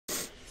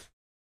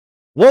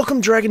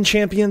Welcome, Dragon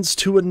Champions,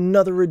 to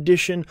another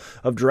edition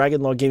of Dragon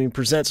Law Gaming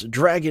Presents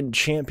Dragon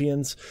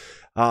Champions.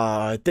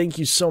 Thank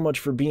you so much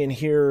for being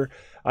here.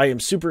 I am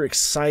super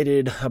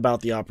excited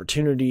about the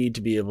opportunity to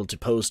be able to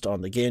post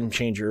on the Game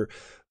Changer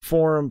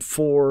forum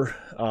for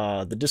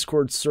the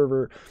Discord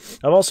server.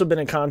 I've also been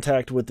in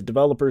contact with the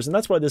developers, and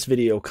that's why this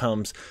video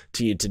comes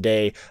to you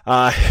today.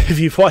 If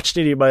you've watched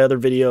any of my other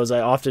videos,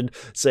 I often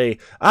say,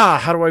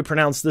 how do I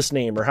pronounce this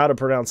name or how to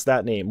pronounce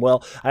that name?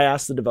 Well, I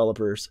asked the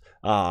developers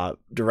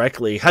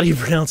directly, how do you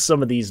pronounce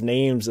some of these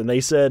names? And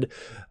they said,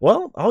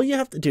 well, all you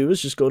have to do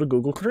is just go to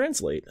Google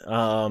Translate.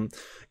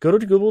 Go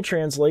to Google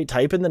Translate,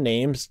 type in the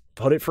names,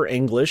 put it for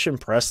English,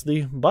 and press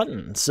the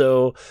button.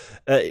 So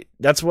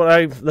that's what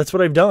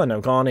I've done.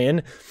 I've gone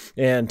in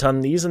and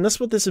done these, and that's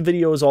what this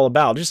video is all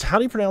about. Just how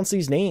do you pronounce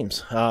these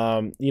names?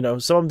 You know,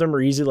 some of them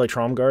are easy, like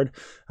Tromgard,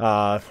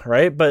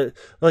 right? But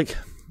like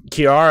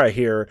Kiara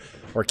here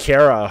or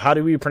Kara, how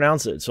do we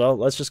pronounce it? So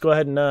let's just go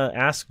ahead and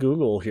ask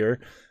Google here.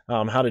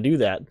 How to do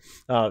that.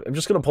 I'm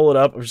just going to pull it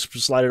up. I'll just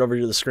slide it over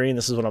to the screen.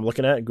 This is what I'm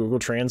looking at, Google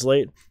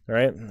Translate. All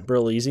right,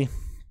 real easy.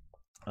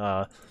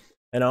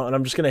 And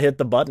I'm just going to hit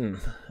the button.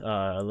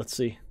 Let's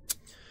see.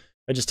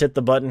 I just hit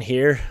the button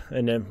here,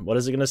 and then what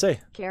is it going to say?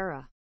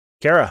 Kara.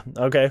 Kara.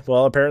 Okay,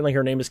 well, apparently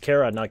her name is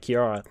Kara, not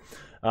Kiara.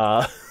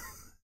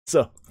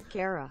 So.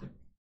 Kara.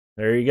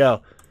 There you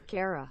go.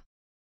 Kara.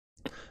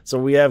 So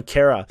we have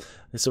Kara.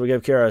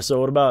 So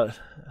what about...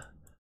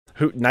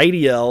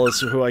 Nightiel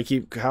is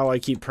how I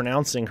keep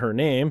pronouncing her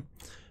name,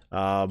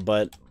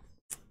 but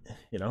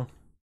you know,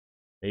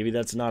 maybe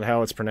that's not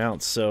how it's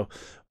pronounced. So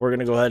we're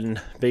gonna go ahead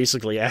and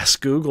basically ask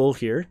Google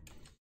here.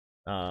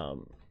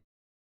 All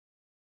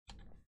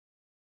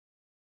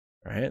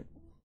right.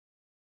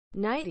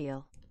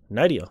 Nightiel.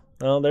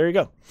 Oh, there you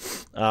go.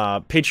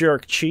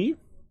 Patriarch Chi.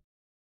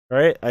 All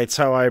right, that's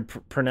how I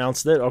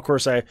pronounced it. Of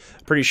course, I'm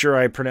pretty sure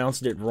I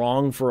pronounced it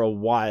wrong for a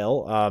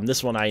while.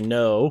 This one I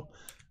know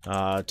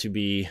to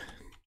be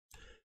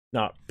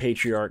not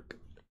Patriarch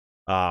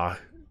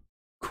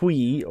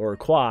Qui or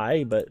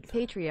Quai, but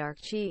Patriarch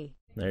Chi.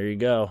 There you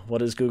go. What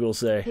does Google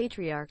say?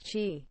 Patriarch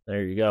Chi.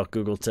 There you go.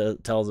 Google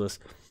tells us.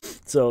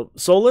 So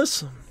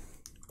Solus,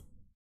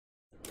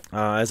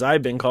 as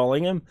I've been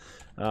calling him.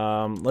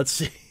 Let's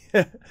see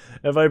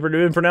if I've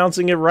been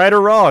pronouncing it right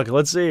or wrong.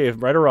 Let's see,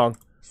 right or wrong.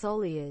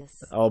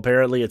 Solius. Oh,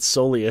 apparently it's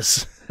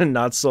Solius and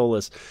not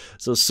Solus.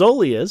 So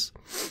Solius,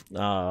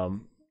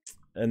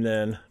 and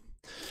then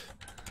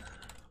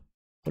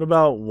what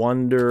about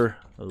Wonder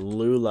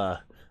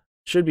Lula?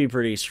 Should be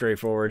pretty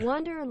straightforward.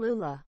 Wonder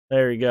Lula.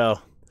 There you go.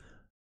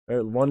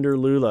 Wonder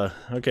Lula.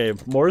 Okay,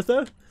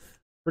 Martha?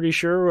 Pretty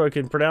sure I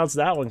can pronounce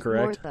that one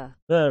correct. Martha.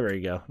 There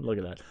you go. Look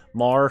at that.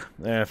 Mar.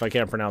 If I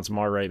can't pronounce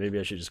Mar right, maybe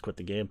I should just quit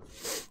the game.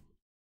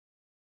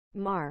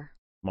 Mar.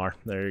 Mar.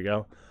 There you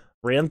go.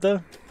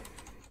 Rantha.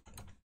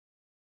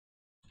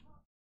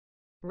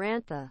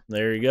 Rantha.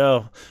 There you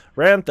go.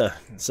 Rantha.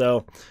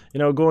 So, you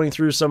know, going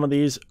through some of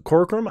these,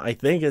 Corcoran, I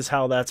think is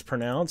how that's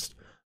pronounced,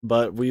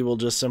 but we will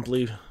just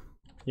simply,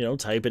 you know,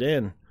 type it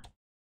in.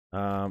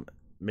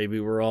 Maybe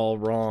we're all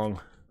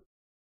wrong.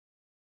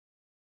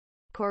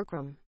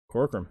 Corcoran.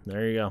 Corcoran.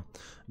 There you go.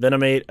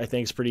 Venomate, I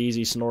think is pretty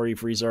easy. Snorri,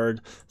 Freezard,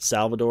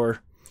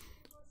 Salvador.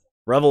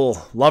 Revel,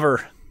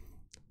 Lover.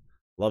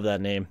 Love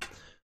that name.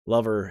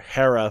 Lover,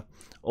 Hera.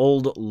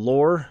 Old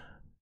Lore,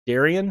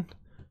 Darian,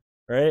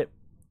 right?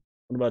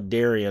 What about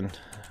Darian?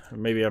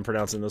 Maybe I'm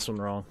pronouncing this one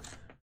wrong.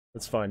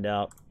 Let's find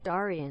out.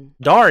 Darian.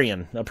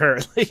 Darian,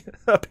 apparently.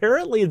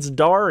 Apparently it's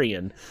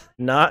Darian.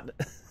 Not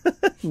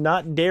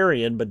not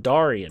Darian, but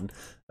Darian.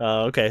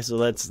 Okay, so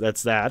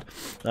that's that.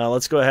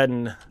 Let's go ahead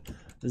and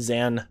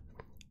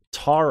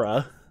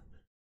Xantara.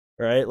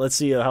 Right? Let's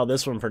see how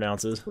this one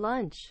pronounces.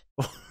 Lunch.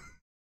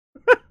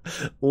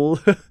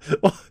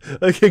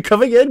 Okay,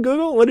 come again,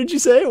 Google? What did you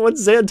say?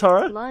 What's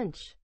Xantara?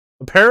 Lunch.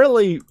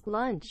 Apparently...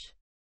 Lunch.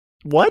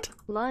 What?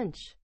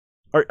 Lunch.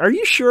 Are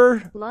you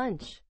sure?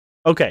 Lunch.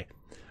 Okay.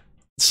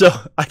 So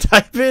I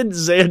type in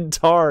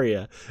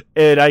Xantaria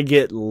and I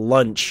get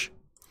lunch.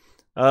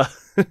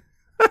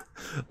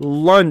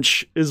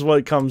 Lunch is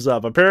what comes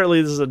up.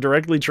 Apparently this is a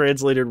directly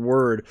translated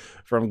word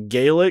from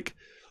Gaelic.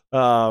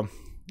 Or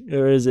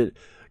is it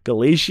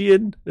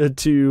Galician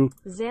to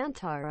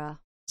Xantara.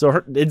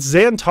 So it's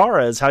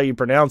Xantara is how you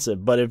pronounce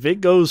it, but if it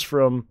goes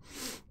from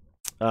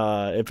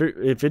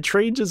if it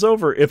changes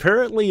over,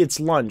 apparently it's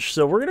lunch.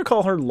 So we're going to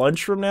call her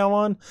lunch from now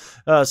on.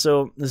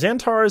 So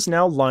Xantara is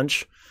now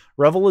lunch.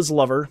 Revel is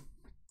lover,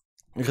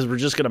 because we're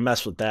just going to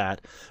mess with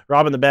that.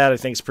 Robin the Bad, I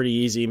think, is pretty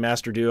easy.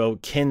 Master Duo.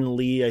 Kin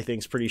Lee, I think,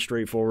 is pretty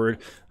straightforward.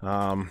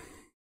 Let's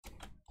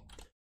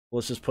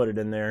just put it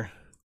in there.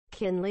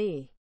 Kin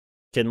Lee.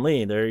 Kin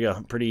Lee, there you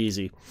go. Pretty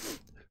easy.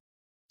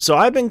 So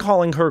I've been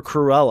calling her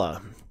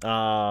Cruella.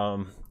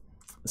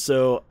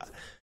 So...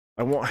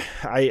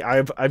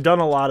 I've done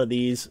a lot of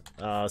these,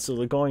 so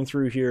they're going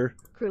through here.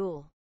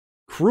 Cruel.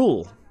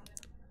 Cruel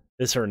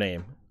is her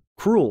name.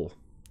 Cruel.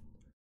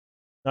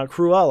 Not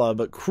Cruella,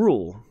 but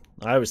Cruel.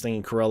 I was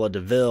thinking Cruella de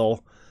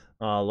Vil,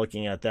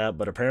 looking at that,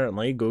 but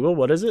apparently, Google,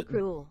 what is it?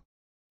 Cruel.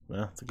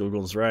 Well,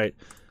 Google's right.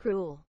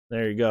 Cruel.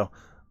 There you go.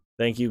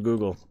 Thank you,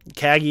 Google.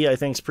 Kagi, I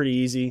think, is pretty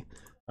easy.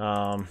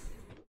 I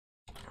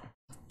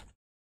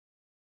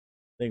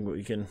think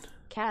we can...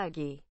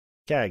 Kagi.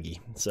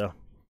 So,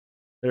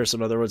 there's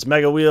some other ones.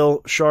 Mega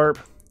Wheel, Sharp.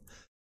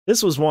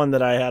 This was one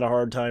that I had a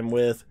hard time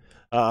with.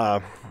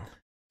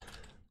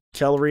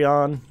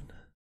 Kelrion,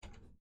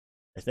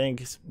 I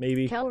think,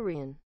 maybe.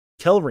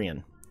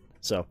 Kelrion.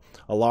 So,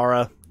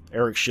 Alara,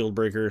 Eric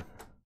Shieldbreaker,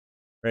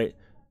 right?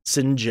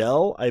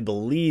 Singel, I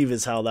believe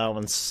is how that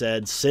one's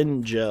said.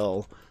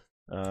 Singel.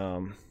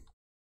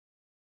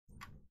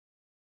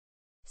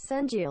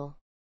 Sengiel.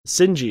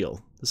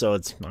 So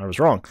I was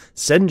wrong.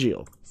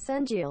 Sengiel.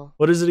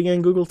 What is it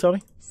again, Google? Tell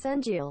me.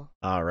 Sengiel.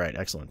 All right,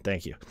 excellent.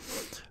 Thank you.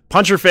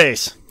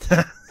 Puncherface.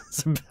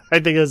 I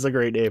think that's a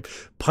great name.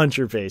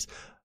 Puncherface.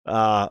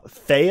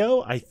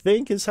 Theo, I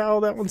think, is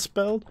how that one's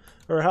spelled,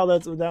 or how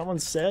that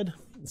one's said.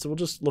 So we'll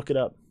just look it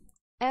up.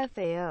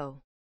 FAO.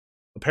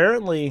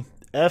 Apparently,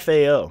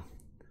 FAO.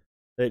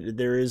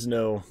 There is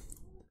no...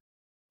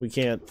 We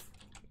can't...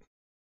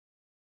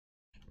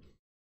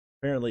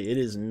 Apparently, it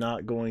is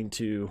not going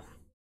to...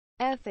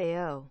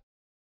 FAO.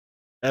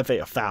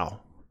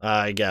 Foul.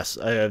 I guess.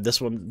 This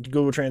one,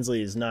 Google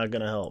Translate is not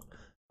going to help.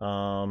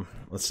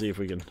 Let's see if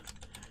we can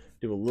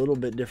do a little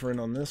bit different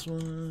on this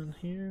one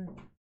here.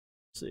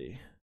 Let's see.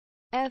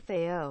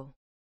 FAO.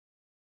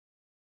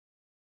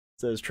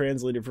 It says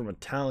translated from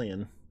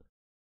Italian.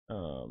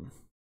 Foul.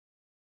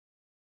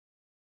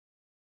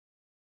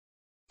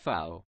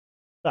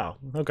 Foul.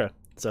 Okay.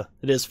 So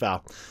it is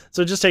foul.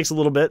 So it just takes a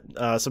little bit.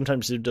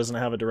 Sometimes it doesn't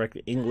have a direct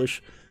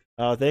English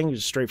thing,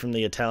 just straight from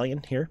the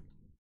Italian here.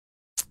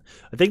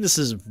 I think this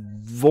is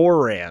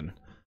Voran.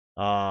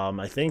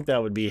 I think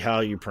that would be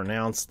how you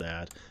pronounce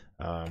that.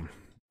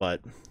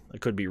 But I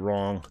could be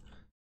wrong.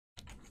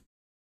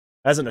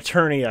 As an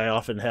attorney, I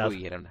often have...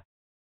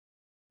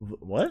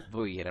 What?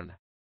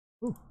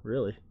 Ooh,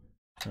 really?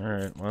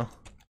 Alright, well.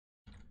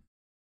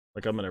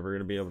 Like I'm never going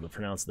to be able to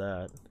pronounce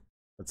that.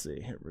 Let's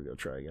see. Here we go.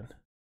 Try again.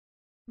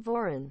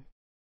 Voran.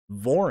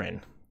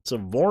 So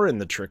Voran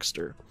the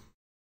Trickster.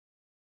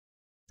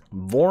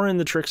 Voran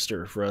the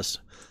Trickster for us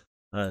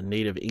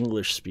native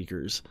English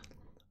speakers.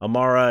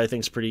 Amara, I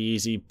think, is pretty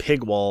easy.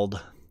 Pigwald,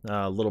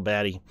 little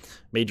baddie.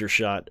 Major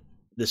Shot.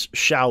 This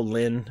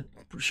Shaolin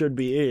should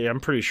be... I'm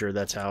pretty sure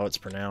that's how it's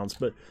pronounced,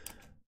 but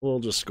we'll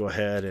just go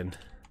ahead and...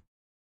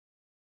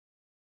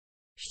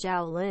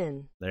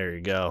 Shaolin. There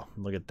you go.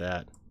 Look at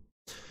that.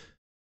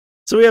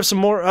 So we have some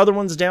more other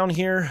ones down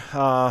here.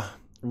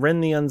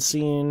 Ren the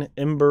Unseen,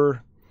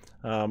 Ember,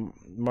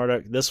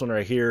 Marduk. This one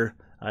right here,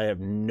 I have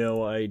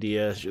no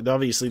idea.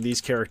 Obviously,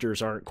 these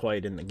characters aren't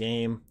quite in the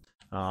game,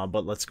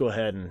 but let's go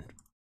ahead and...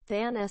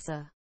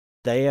 Thanissa.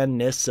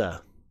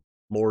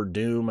 More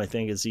Doom, I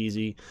think, is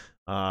easy.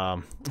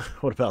 What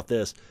about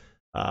this?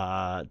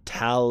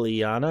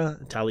 Taliana?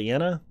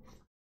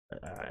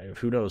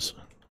 Who knows?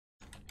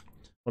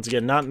 Once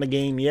again, not in the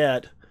game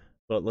yet,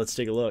 but let's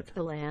take a look.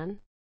 Philan.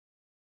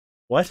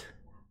 What?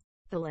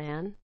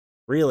 Philan.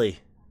 Really?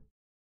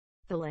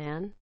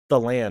 Philan.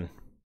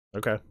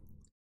 Okay.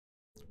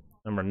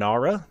 And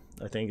Renara,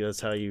 I think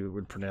that's how you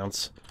would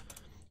pronounce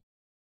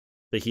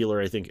the healer.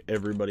 I think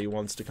everybody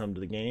wants to come to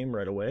the game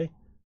right away.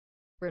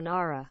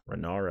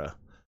 Renara.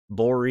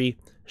 Bori,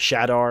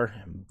 Shadar,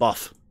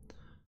 Buff.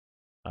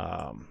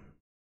 And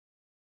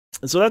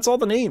so that's all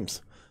the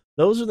names.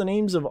 Those are the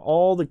names of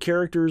all the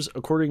characters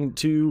according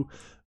to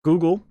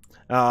Google.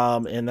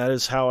 And that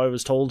is how I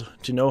was told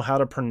to know how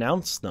to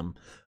pronounce them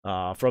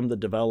from the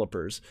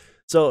developers.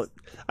 So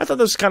I thought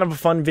this was kind of a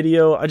fun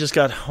video. I just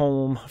got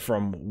home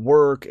from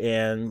work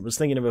and was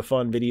thinking of a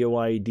fun video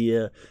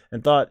idea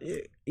and thought,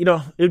 you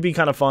know, it would be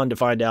kind of fun to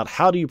find out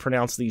how do you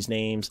pronounce these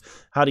names?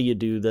 How do you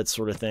do that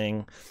sort of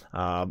thing?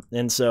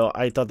 And so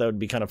I thought that would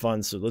be kind of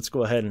fun. So let's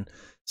go ahead and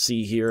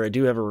see here. I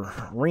do have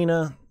a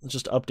arena. Let's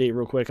just update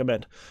real quick. I'm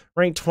at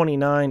rank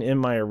 29 in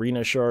my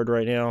arena shard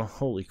right now.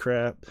 Holy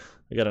crap.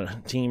 I got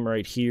a team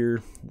right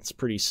here. It's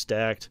pretty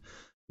stacked.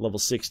 Level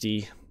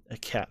 60. A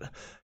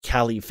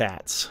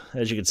Califats.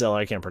 As you can tell,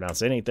 I can't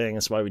pronounce anything.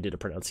 That's why we did a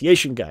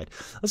pronunciation guide.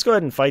 Let's go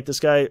ahead and fight this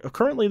guy.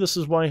 Currently, this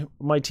is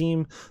my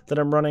team that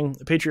I'm running.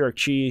 Patriarch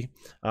Chi,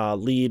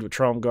 lead with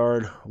Trump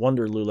Guard,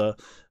 Wonder Lula,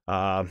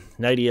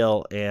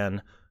 Nightiel,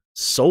 and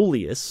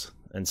Solius,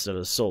 instead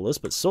of Solus,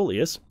 but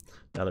Solius,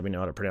 now that we know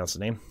how to pronounce the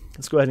name.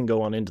 Let's go ahead and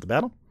go on into the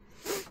battle.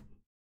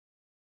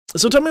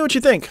 So tell me what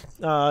you think.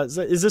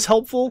 Is this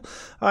helpful?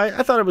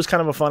 I thought it was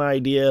kind of a fun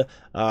idea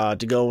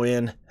to go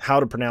in, how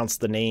to pronounce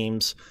the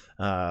names,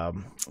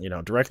 you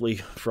know, directly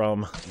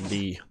from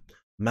the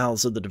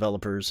mouths of the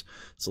developers.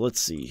 So let's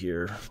see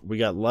here. We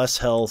got less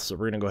health, so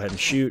we're going to go ahead and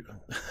shoot.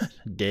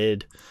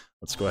 Dead.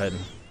 Let's go ahead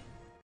and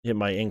hit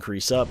my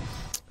increase up.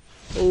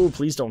 Oh,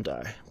 please don't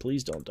die.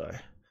 Please don't die.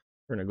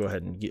 We're going to go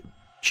ahead and get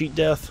cheat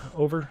death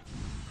over.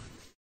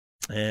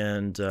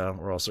 And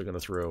we're also going to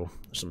throw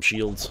some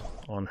shields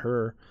on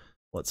her.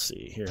 Let's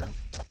see here.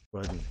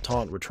 Go ahead and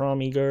taunt with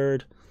Trami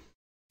Guard.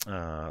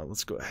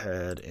 Let's go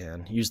ahead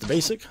and use the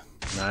basic.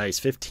 Nice,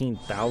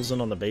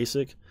 15,000 on the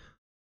basic.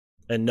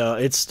 And no,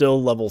 it's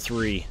still level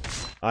 3.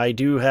 I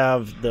do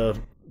have the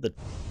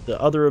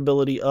other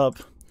ability up,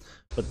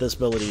 but this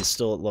ability is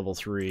still at level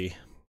 3.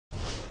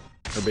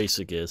 Or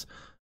basic is.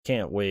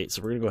 Can't wait.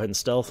 So we're gonna go ahead and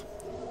stealth.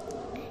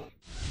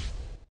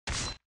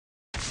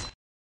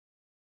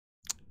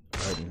 Go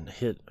ahead and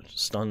hit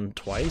stun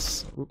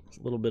twice. Oops,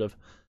 a little bit of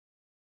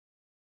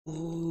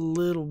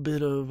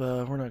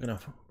we're not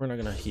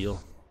gonna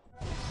heal.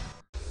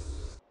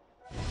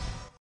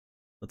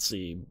 Let's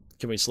see.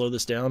 Can we slow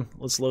this down?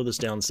 Let's slow this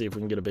down and see if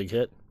we can get a big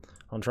hit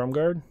on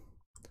Trumguard.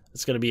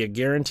 It's going to be a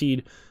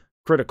guaranteed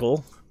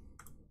critical.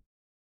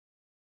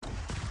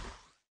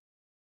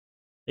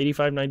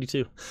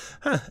 85-92.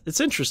 Huh,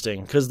 it's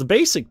interesting because the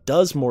basic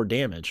does more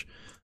damage.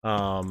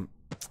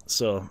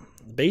 So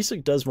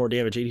basic does more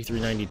damage,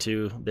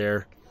 83-92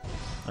 there.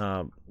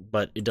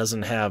 But it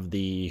doesn't have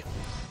the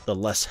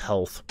less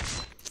health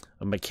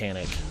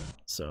mechanic.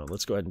 So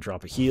let's go ahead and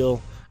drop a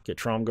heal, get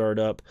Tromguard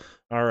up.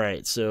 All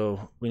right,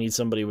 so we need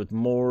somebody with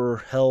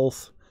more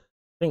health.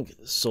 I think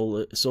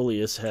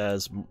Soleus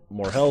has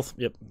more health.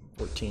 Yep,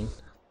 14.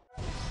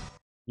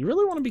 You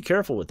really want to be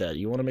careful with that.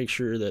 You want to make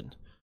sure that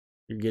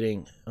you're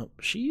getting... Oh,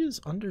 she is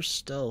under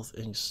stealth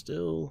and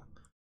still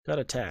got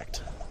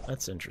attacked.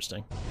 That's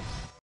interesting.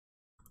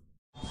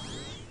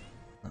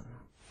 I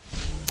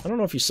don't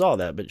know if you saw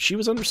that, but she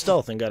was under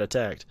stealth and got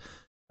attacked.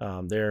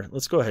 There,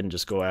 let's go ahead and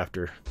just go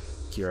after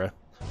Kira.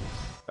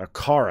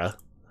 Kara.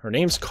 Her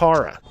name's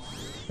Kara.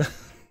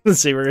 Let's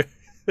see, her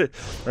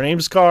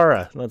name's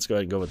Kara. Let's go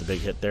ahead and go with the big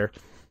hit there.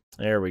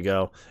 There we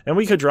go. And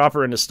we could drop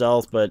her into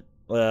stealth, but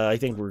I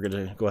think we're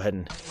going to go ahead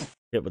and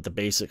hit with the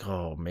basic.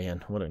 Oh,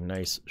 man, what a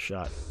nice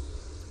shot.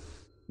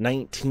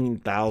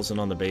 19,000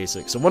 on the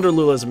basic. So Wonder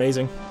Lula is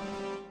amazing.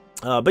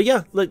 But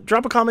yeah,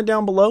 drop a comment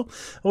down below.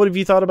 What have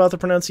you thought about the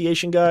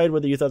pronunciation guide?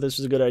 Whether you thought this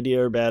was a good idea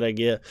or a bad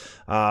idea.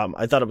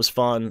 I thought it was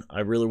fun.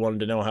 I really wanted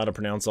to know how to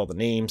pronounce all the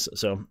names.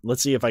 So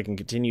let's see if I can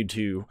continue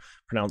to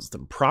pronounce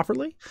them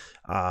properly,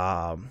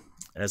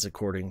 as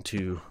according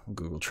to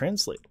Google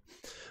Translate.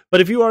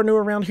 But if you are new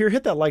around here,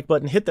 hit that like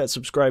button, hit that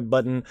subscribe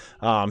button,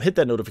 hit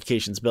that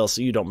notifications bell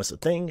so you don't miss a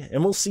thing.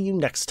 And we'll see you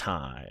next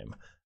time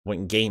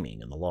when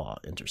gaming and the law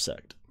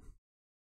intersect.